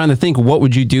 I'm just trying to think, what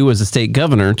would you do as a state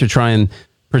governor to try and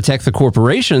protect the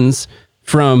corporations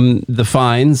from the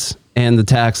fines and the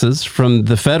taxes from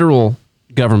the federal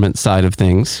government side of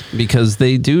things? Because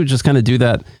they do just kind of do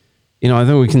that. You know, I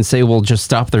think we can say, well, just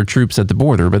stop their troops at the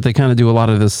border, but they kind of do a lot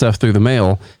of this stuff through the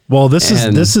mail. Well, this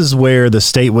is where the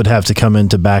state would have to come in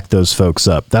to back those folks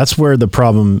up. That's where the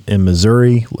problem in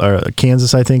Missouri, or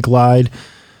Kansas, I think, lied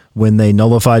when they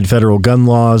nullified federal gun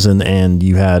laws, and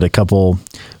you had a couple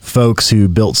folks who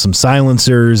built some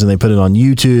silencers and they put it on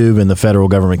YouTube, and the federal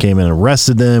government came in and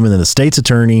arrested them, and then the state's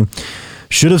attorney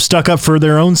should have stuck up for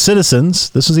their own citizens.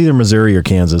 This was either Missouri or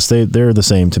Kansas. They're the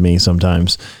same to me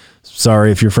sometimes.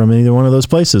 Sorry if you're from either one of those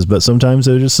places, but sometimes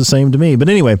they're just the same to me. But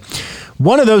anyway,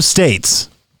 one of those states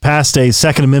passed a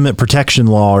Second Amendment protection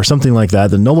law or something like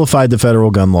that nullified the federal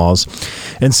gun laws.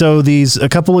 And so a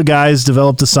couple of guys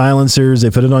developed the silencers. They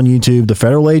put it on YouTube. The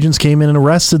federal agents came in and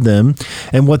arrested them.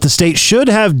 And what the state should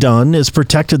have done is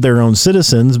protected their own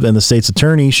citizens, and the state's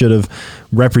attorney should have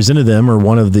represented them, or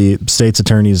one of the state's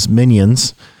attorney's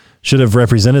minions should have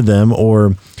represented them,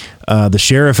 or the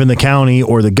sheriff in the county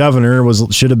or the governor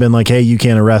should have been like, hey, you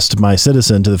can't arrest my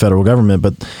citizen, to the federal government.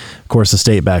 But of course the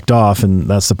state backed off, and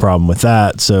that's the problem with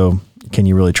that. So can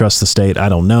you really trust the state? I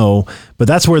don't know, but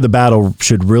that's where the battle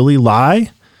should really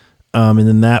lie. And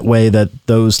in that way that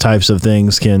those types of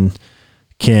things can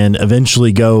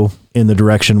eventually go in the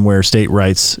direction where state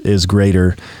rights is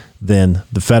greater than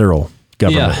the federal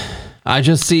government.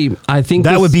 Yeah, I think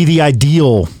that would be the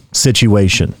ideal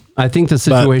situation. I think the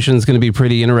situation is going to be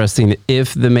pretty interesting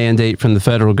if the mandate from the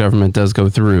federal government does go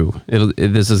through.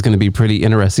 This is going to be pretty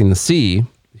interesting to see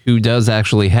who does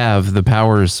actually have the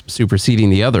powers superseding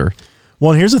the other.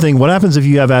 Well, and here's the thing. What happens if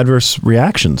you have adverse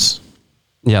reactions?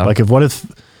 Yeah. Like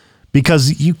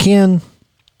because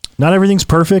not everything's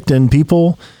perfect, and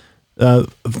people,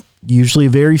 usually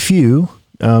very few,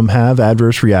 have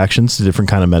adverse reactions to different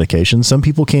kind of medications. Some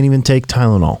people can't even take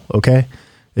Tylenol. Okay.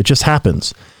 It just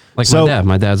happens. Like my dad.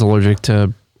 My dad's allergic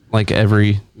to like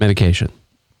every medication,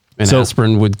 and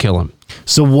aspirin would kill him.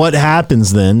 So what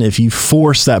happens then if you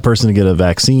force that person to get a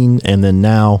vaccine, and then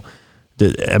now, by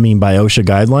OSHA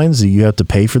guidelines, do you have to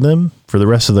pay for them for the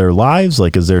rest of their lives?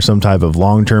 Like, is there some type of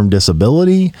long-term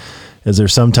disability? Is there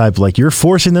some type, like, you're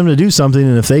forcing them to do something,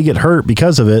 and if they get hurt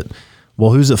because of it,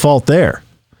 well, who's at fault there?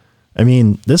 I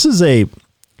mean, this is a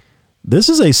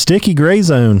sticky gray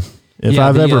zone. If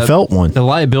I've ever felt one. The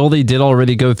liability did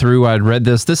already go through. I'd read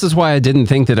this. This is why I didn't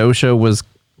think that OSHA was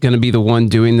going to be the one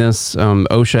doing this.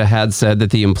 OSHA had said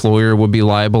that the employer would be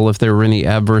liable if there were any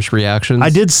adverse reactions. I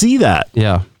did see that.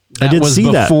 Yeah. I did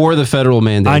see that. Before the federal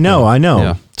mandate. I know.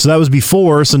 Yeah. So that was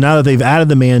before. So now that they've added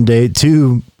the mandate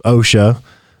to OSHA,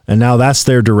 and now that's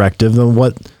their directive, then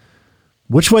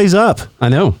which way's up? I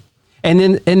know. And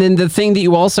then the thing that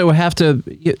you also have to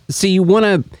see, you want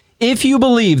to, if you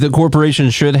believe that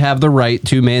corporations should have the right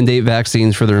to mandate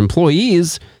vaccines for their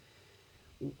employees,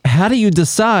 how do you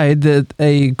decide that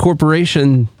a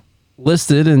corporation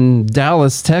listed in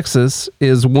Dallas, Texas,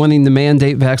 is wanting to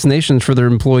mandate vaccinations for their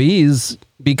employees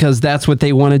because that's what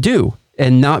they want to do,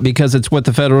 and not because it's what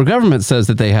the federal government says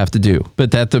that they have to do,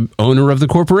 but that the owner of the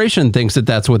corporation thinks that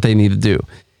that's what they need to do?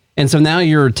 And so now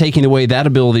you're taking away that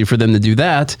ability for them to do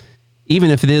that, even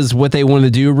if it is what they want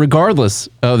to do, regardless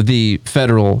of the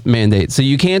federal mandate. So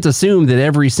you can't assume that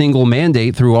every single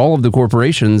mandate through all of the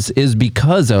corporations is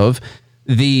because of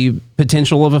the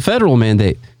potential of a federal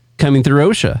mandate coming through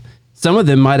OSHA. Some of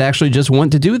them might actually just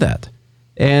want to do that.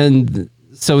 And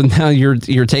so now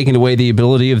you're taking away the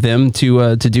ability of them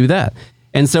to do that.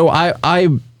 And so I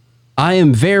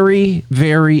am very,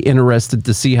 very interested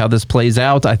to see how this plays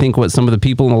out. I think what some of the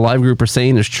people in the live group are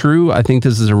saying is true. I think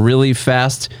this is a really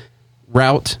fast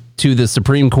route to the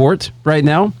Supreme Court right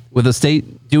now, with the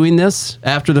state doing this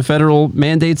after the federal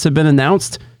mandates have been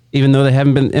announced, even though they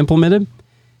haven't been implemented.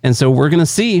 And so we're going to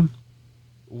see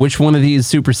which one of these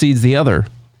supersedes the other,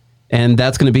 and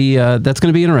that's going to be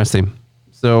interesting.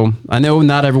 So I know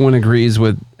not everyone agrees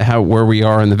with where we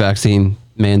are in the vaccine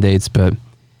mandates, but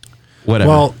whatever.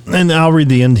 Well, and I'll read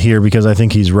the end here because I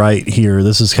think he's right here.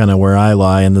 This is kind of where I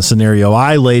lie. And the scenario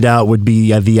I laid out would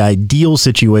be the ideal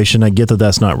situation. I get that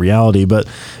that's not reality, but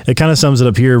it kind of sums it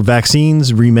up here.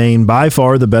 Vaccines remain by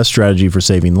far the best strategy for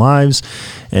saving lives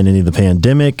and ending the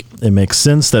pandemic. It makes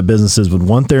sense that businesses would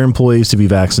want their employees to be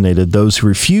vaccinated. Those who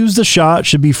refuse the shot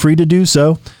should be free to do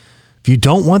so. If you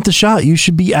don't want the shot, you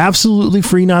should be absolutely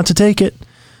free not to take it.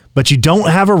 But you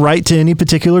don't have a right to any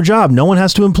particular job. No one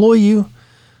has to employ you.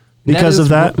 Because of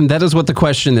that? That is what the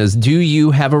question is. Do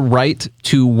you have a right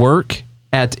to work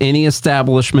at any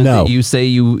establishment that you say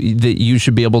that you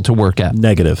should be able to work at?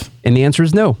 Negative. And the answer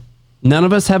is no. None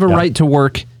of us have a right to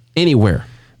work anywhere.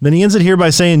 Then he ends it here by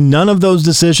saying none of those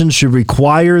decisions should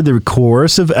require the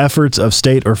coercive efforts of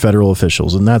state or federal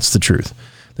officials. And that's the truth.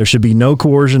 There should be no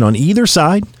coercion on either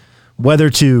side, whether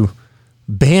to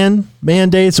ban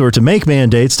mandates or to make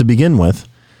mandates to begin with.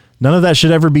 None of that should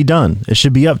ever be done. It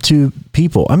should be up to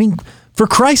people. I mean, for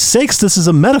Christ's sakes, this is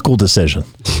a medical decision.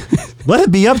 Let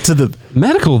it be up to the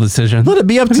medical decision. Let it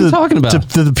be up to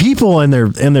the people and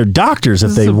their doctors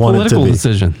if they want it to be. Political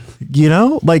decision. You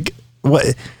know, like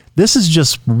what? This is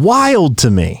just wild to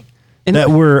me that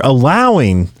we're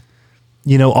allowing,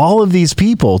 all of these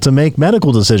people to make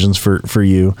medical decisions for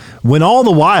you when all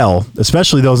the while,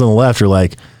 especially those on the left, are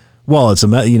like, well, it's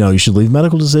you should leave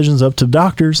medical decisions up to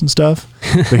doctors and stuff.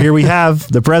 But here we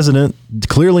have the president,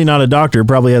 clearly not a doctor,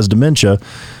 probably has dementia,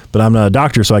 but I'm not a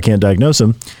doctor, so I can't diagnose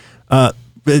him.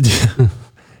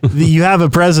 You have a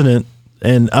president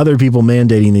and other people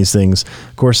mandating these things.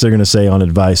 Of course, they're going to say on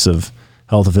advice of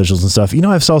health officials and stuff.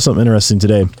 I saw something interesting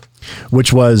today,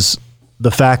 which was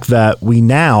the fact that we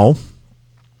now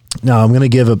I'm going to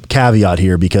give a caveat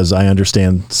here because I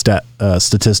understand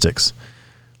statistics.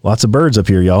 Lots of birds up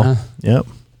here, y'all. Yep.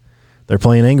 They're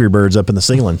playing Angry Birds up in the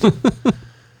ceiling.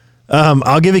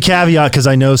 I'll give a caveat because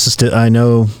I know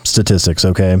statistics,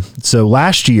 okay? So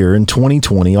last year in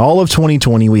 2020, all of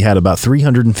 2020, we had about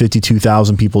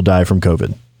 352,000 people die from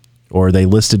COVID, or they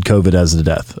listed COVID as a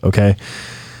death, okay?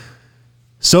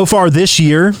 So far this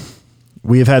year,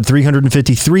 we have had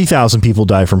 353,000 people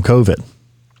die from COVID.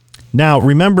 Now,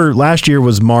 remember, last year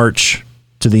was March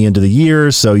to the end of the year,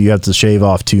 so you have to shave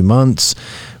off 2 months.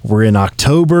 We're in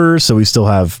October, so we still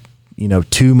have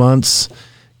 2 months,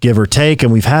 give or take,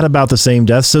 and we've had about the same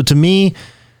deaths. So to me,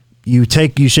 you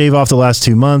shave off the last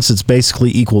 2 months, it's basically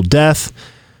equal death.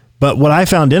 But what I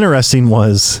found interesting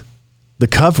was the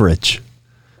coverage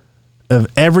of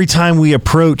every time we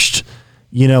approached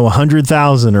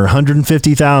 100,000 or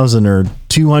 150,000 or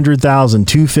 200,000,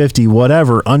 250,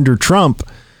 whatever under Trump.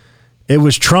 It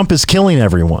was Trump is killing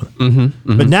everyone.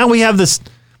 But now we have this.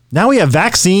 Now we have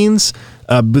vaccines.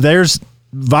 There's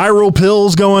viral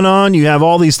pills going on. You have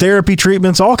all these therapy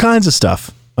treatments, all kinds of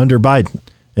stuff under Biden.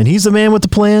 And he's the man with the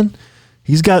plan.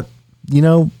 He's got,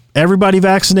 everybody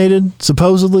vaccinated,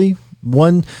 supposedly.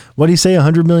 What do you say,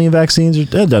 100 million vaccines? It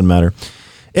doesn't matter.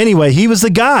 Anyway, he was the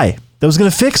guy that was going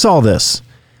to fix all this.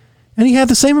 And he had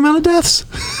the same amount of deaths.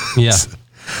 Yeah.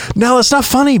 Now, it's not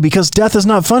funny because death is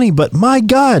not funny, but my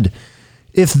God,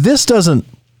 if this doesn't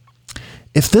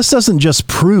just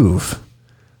prove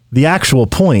the actual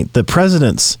point that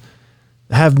presidents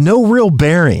have no real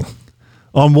bearing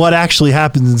on what actually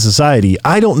happens in society,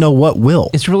 I don't know what will.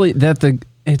 It's really that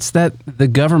the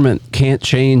government can't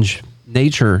change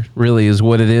nature, really, is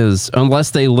what it is, unless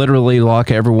they literally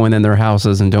lock everyone in their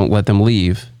houses and don't let them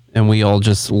leave, and we all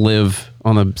just live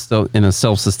in a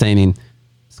self-sustaining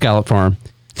scallop farm.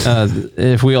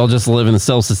 If we all just live in a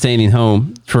self-sustaining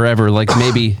home forever, like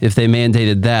maybe if they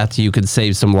mandated that, you could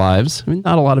save some lives. I mean,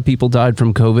 not a lot of people died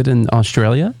from COVID in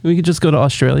Australia. We could just go to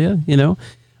Australia,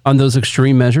 on those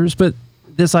extreme measures. But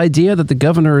this idea that the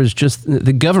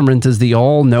government is the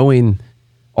all-knowing,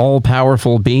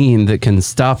 all-powerful being that can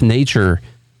stop nature.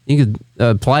 You could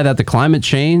apply that to climate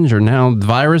change or now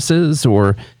viruses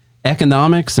or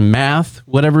economics and math,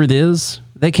 whatever it is.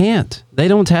 They can't. They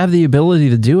don't have the ability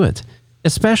to do it.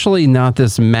 Especially not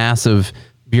this massive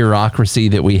bureaucracy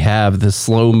that we have, this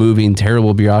slow-moving,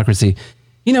 terrible bureaucracy.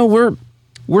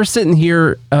 We're sitting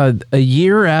here a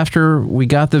year after we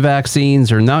got the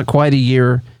vaccines, or not quite a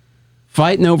year,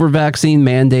 fighting over vaccine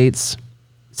mandates.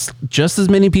 Just as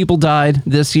many people died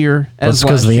this year as last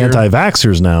year. It's because of the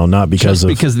anti-vaxxers now, not because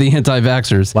because of the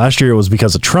anti-vaxxers. Last year it was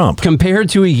because of Trump. Compared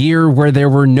to a year where there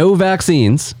were no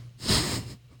vaccines,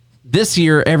 this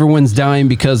year everyone's dying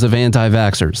because of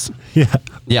anti-vaxxers. Yeah.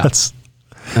 That's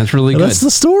really good. That's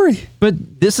the story.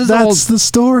 But that's the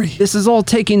story. This is all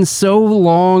taking so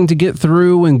long to get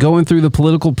through and going through the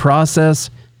political process.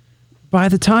 by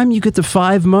the time you get to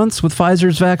 5 months with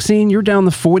Pfizer's vaccine, you're down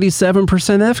to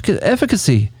 47%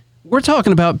 efficacy. We're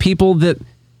talking about people that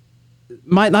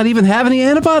might not even have any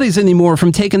antibodies anymore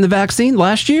from taking the vaccine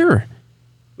last year.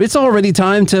 It's already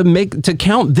time to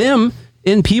count them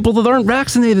in people that aren't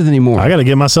vaccinated anymore. I got to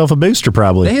give myself a booster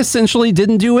probably. They essentially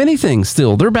didn't do anything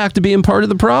still. They're back to being part of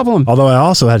the problem. Although I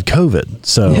also had COVID,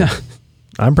 so Yeah.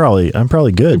 I'm probably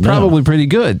good now. Probably pretty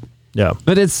good. Yeah.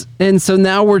 But so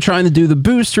now we're trying to do the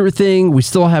booster thing. We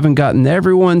still haven't gotten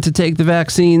everyone to take the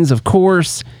vaccines, of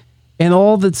course. And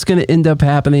all that's going to end up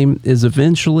happening is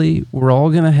eventually we're all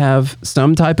going to have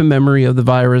some type of memory of the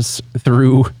virus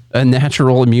through a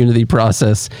natural immunity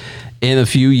process in a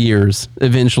few years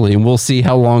eventually. And we'll see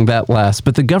how long that lasts.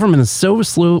 But the government is so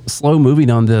slow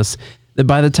moving on this that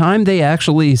by the time they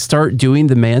actually start doing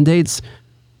the mandates,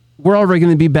 we're already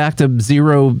going to be back to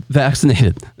zero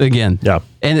vaccinated again. Yeah.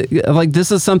 And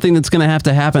this is something that's going to have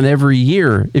to happen every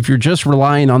year if you're just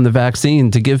relying on the vaccine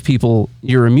to give people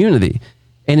your immunity.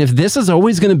 And if this is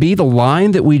always going to be the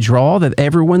line that we draw, that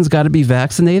everyone's got to be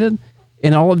vaccinated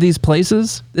in all of these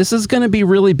places, this is going to be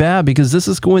really bad because this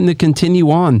is going to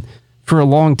continue on for a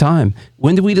long time.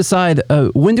 When do we decide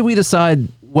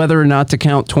whether or not to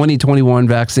count 2021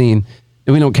 vaccine?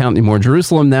 And we don't count anymore.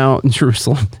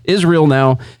 Israel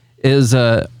now is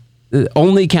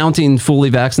only counting fully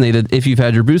vaccinated if you've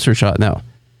had your booster shot now.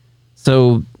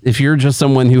 So if you're just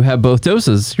someone who had both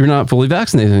doses, you're not fully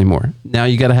vaccinated anymore. Now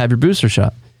you got to have your booster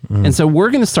shot. And so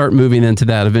we're going to start moving into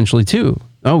that eventually too.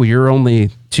 Oh, you're only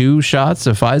 2 shots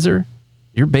of Pfizer?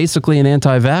 You're basically an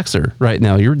anti-vaxxer right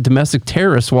now. You're a domestic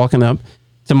terrorist walking up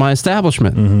to my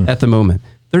establishment at the moment.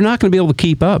 They're not going to be able to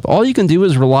keep up. All you can do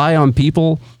is rely on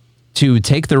people to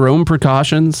take their own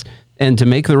precautions and to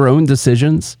make their own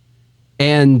decisions.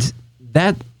 And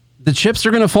that the chips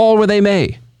are going to fall where they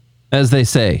may, as they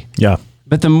say. Yeah.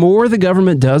 But the more the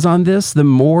government does on this, the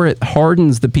more it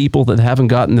hardens the people that haven't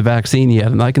gotten the vaccine yet.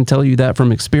 And I can tell you that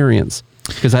from experience,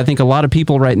 because I think a lot of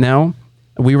people right now,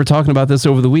 we were talking about this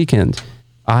over the weekend.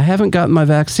 I haven't gotten my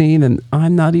vaccine, and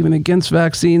I'm not even against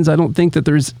vaccines. I don't think that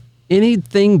there's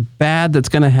anything bad that's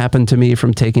going to happen to me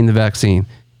from taking the vaccine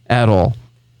at all.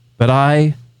 But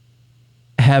I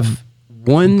have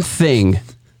one thing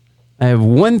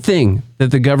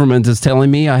that the government is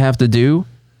telling me I have to do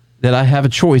that I have a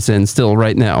choice in still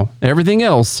right now. Everything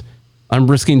else, I'm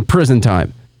risking prison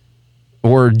time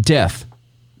or death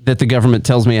that the government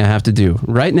tells me I have to do.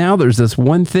 Right now, there's this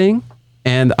one thing,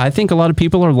 and I think a lot of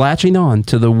people are latching on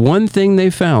to the one thing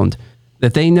they found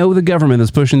that they know the government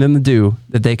is pushing them to do,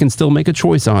 that they can still make a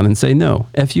choice on and say, no,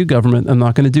 F you government, I'm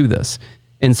not going to do this.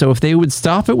 And so if they would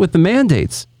stop it with the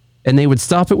mandates and they would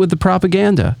stop it with the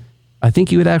propaganda, I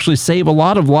think you would actually save a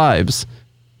lot of lives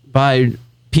by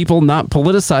people not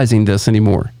politicizing this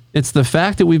anymore. It's the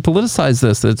fact that we politicize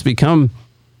this that it's become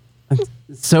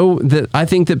so that I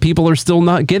think that people are still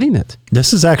not getting it.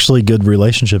 This is actually good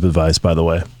relationship advice, by the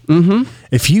way.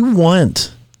 If you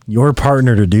want your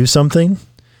partner to do something,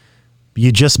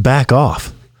 you just back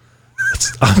off.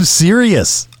 I'm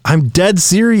serious. I'm dead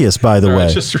serious, by the way. I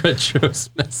just read Joe's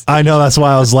message. I know, that's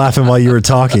why I was laughing while you were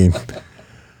talking.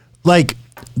 Like,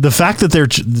 the fact that they're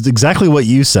exactly what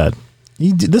you said.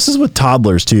 This is with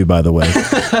toddlers too, by the way.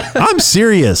 I'm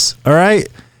serious. All right.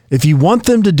 If you want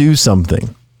them to do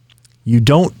something, you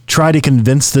don't try to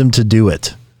convince them to do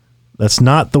it. That's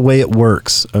not the way it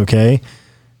works. Okay.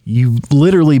 You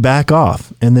literally back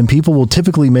off, and then people will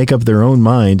typically make up their own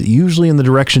mind, usually in the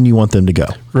direction you want them to go.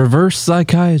 Reverse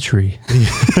psychiatry.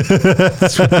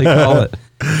 That's what they call it.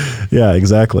 Yeah,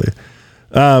 exactly.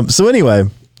 So anyway,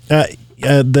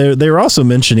 they were also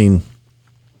mentioning,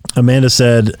 Amanda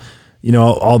said, you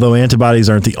know, although antibodies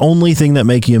aren't the only thing that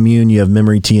make you immune, you have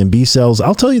memory T and B cells.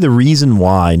 I'll tell you the reason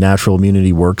why natural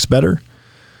immunity works better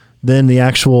than the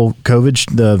actual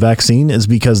the vaccine is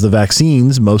because the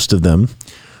vaccines, most of them,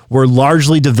 were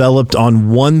largely developed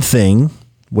on one thing,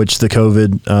 which the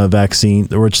COVID vaccine,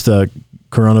 which the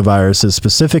coronavirus is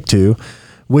specific to,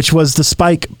 which was the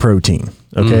spike protein.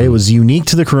 Okay. It was unique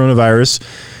to the coronavirus.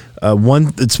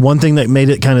 It's one thing that made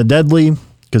it kind of deadly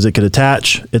because it could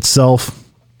attach itself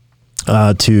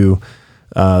to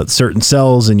certain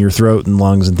cells in your throat and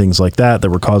lungs and things like that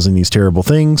were causing these terrible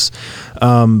things.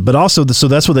 But also, so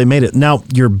that's what they made it. Now,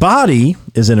 your body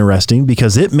is interesting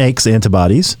because it makes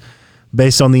antibodies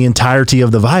based on the entirety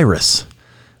of the virus.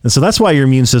 And so that's why your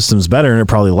immune system's better, and it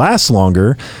probably lasts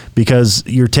longer because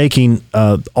you're taking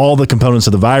all the components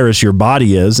of the virus your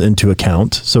body is into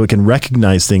account so it can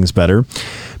recognize things better.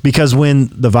 Because when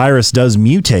the virus does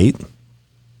mutate,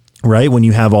 right, when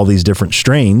you have all these different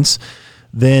strains,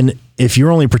 then if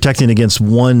you're only protecting against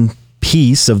one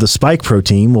piece of the spike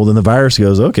protein, well, then the virus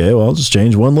goes, okay, well, I'll just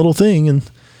change one little thing and,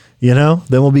 then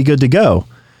we'll be good to go.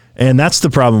 And that's the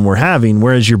problem we're having.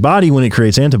 Whereas your body, when it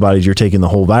creates antibodies, you're taking the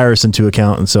whole virus into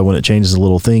account. And so when it changes a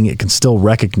little thing, it can still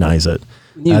recognize it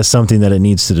as something that it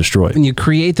needs to destroy. When you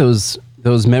create those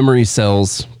memory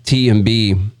cells, T and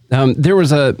B, there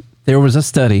was a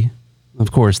study.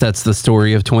 Of course, that's the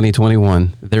story of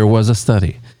 2021. There was a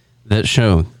study that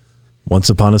showed. Once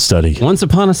upon a study.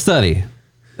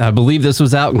 I believe this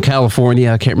was out in California.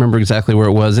 I can't remember exactly where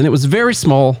it was. And it was very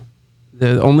small.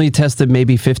 They only tested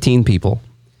maybe 15 people.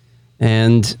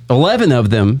 And 11 of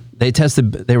them, they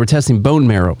were testing bone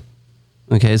marrow.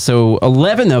 Okay, so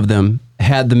 11 of them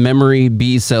had the memory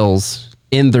B cells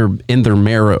in their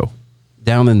marrow,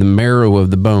 down in the marrow of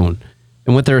the bone.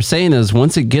 And what they're saying is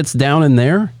once it gets down in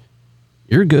there,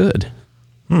 you're good.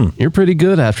 You're pretty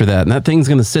good after that. And that thing's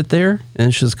going to sit there and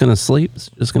it's just going to sleep. It's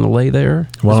just going to lay there.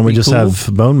 Why don't we just have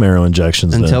bone marrow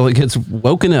injections until it gets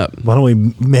woken up? Why don't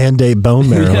we mandate bone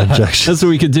marrow injections? That's what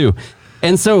we could do.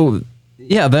 And so,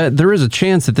 yeah, there is a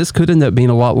chance that this could end up being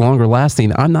a lot longer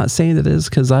lasting. I'm not saying it is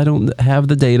because I don't have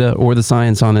the data or the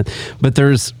science on it. But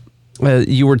there's,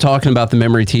 you were talking about the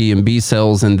memory T and B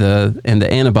cells and the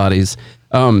antibodies.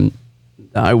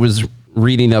 I was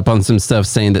reading up on some stuff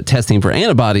saying that testing for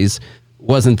antibodies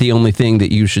wasn't the only thing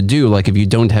that you should do. Like if you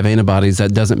don't have antibodies,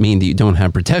 that doesn't mean that you don't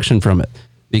have protection from it,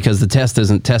 because the test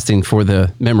isn't testing for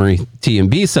the memory T and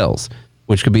B cells,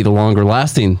 which could be the longer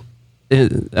lasting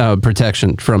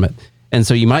protection from it. And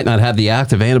so you might not have the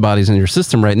active antibodies in your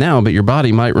system right now, but your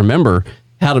body might remember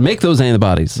how to make those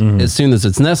antibodies as soon as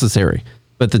it's necessary.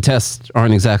 But the tests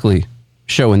aren't exactly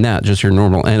showing that, just your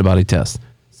normal antibody test.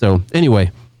 So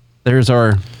anyway, there's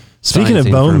our... Speaking of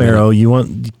bone marrow, you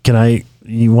want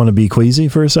to be queasy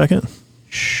for a second?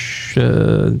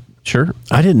 Sure.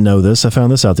 I didn't know this. I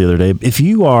found this out the other day. If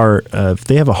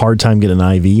they have a hard time getting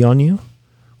an IV on you,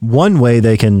 one way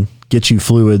they can get you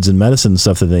fluids and medicine and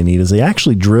stuff that they need is they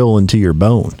actually drill into your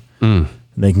bone. And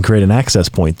they can create an access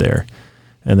point there,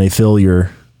 and they fill your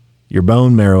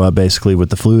bone marrow up basically with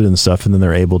the fluid and stuff, and then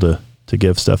they're able to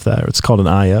give stuff there. It's called an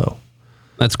IO.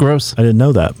 That's gross. I didn't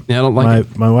know that. Yeah, I don't like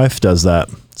it. My wife does that.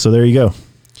 So there you go.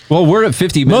 Well, we're at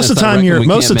 50 minutes. Most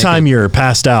of the time you're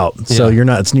passed out, so you're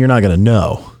not going to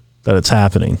know that it's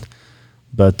happening.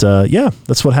 But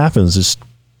that's what happens. Just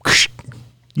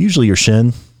usually your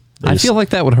shin. I feel like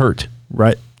that would hurt.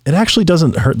 Right. It actually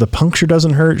doesn't hurt. The puncture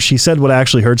doesn't hurt. She said what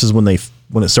actually hurts is when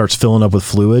it starts filling up with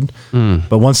fluid.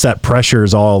 But once that pressure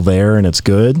is all there and it's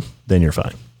good, then you're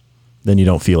fine. Then you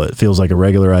don't feel it. It feels like a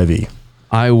regular IV.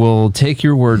 I will take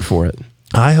your word for it.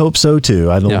 I hope so too.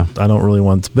 I don't really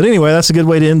want to. But anyway, that's a good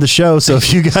way to end the show. So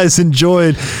if you guys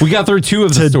enjoyed, we got through two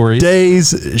of the stories.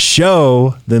 Today's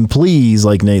show, then please,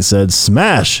 like Nate said,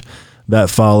 smash that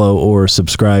follow or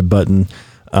subscribe button.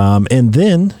 And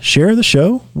then share the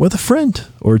show with a friend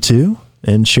or two,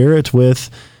 and share it with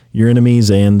your enemies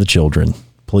and the children,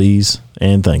 please.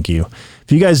 And thank you.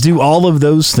 If you guys do all of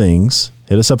those things,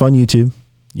 hit us up on YouTube.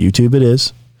 YouTube it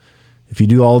is. If you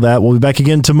do all that, we'll be back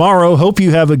again tomorrow. Hope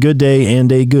you have a good day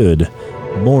and a good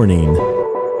morning.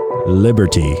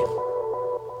 Liberty.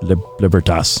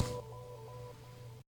 Libertas.